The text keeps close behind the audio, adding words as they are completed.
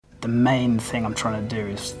The main thing I'm trying to do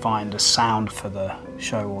is find a sound for the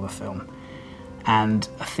show or the film and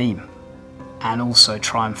a theme, and also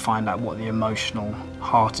try and find out what the emotional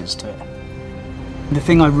heart is to it. The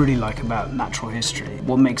thing I really like about natural history,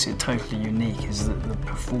 what makes it totally unique, is that the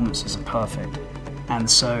performances are perfect, and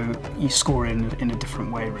so you score in a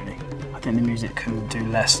different way really. I think the music can do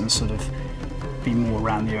less and sort of be more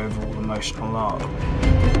around the overall emotional arc.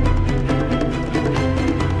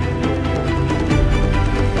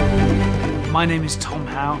 My name is Tom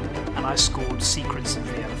Howe, and I scored Secrets of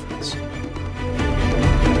the Elephants.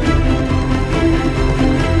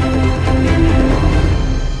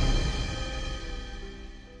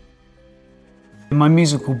 My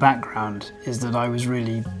musical background is that I was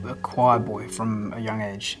really a choir boy from a young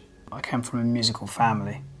age. I came from a musical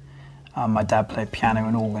family. My dad played piano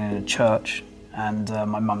and organ in a church, and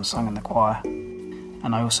my mum sang in the choir.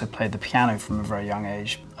 And I also played the piano from a very young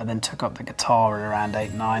age. I then took up the guitar at around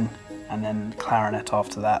 8, 9, and then clarinet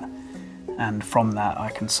after that. And from that I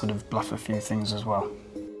can sort of bluff a few things as well.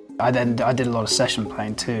 I did a lot of session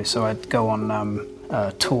playing too, so I'd go on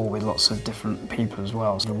a tour with lots of different people as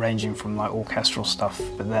well, so ranging from like orchestral stuff,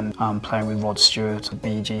 but then playing with Rod Stewart,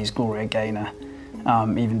 Bee Gees, Gloria Gaynor,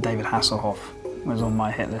 even David Hasselhoff was on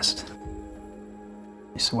my hit list.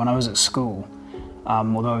 So when I was at school,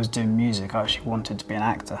 although I was doing music, I actually wanted to be an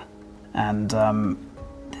actor, and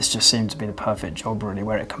this just seemed to be the perfect job really,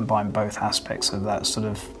 where it combined both aspects of that sort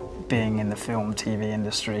of being in the film, TV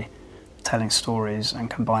industry, telling stories and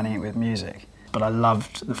combining it with music. But I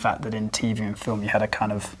loved the fact that in TV and film you had a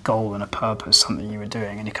kind of goal and a purpose, something you were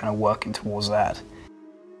doing, and you're kind of working towards that.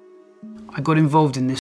 I got involved in this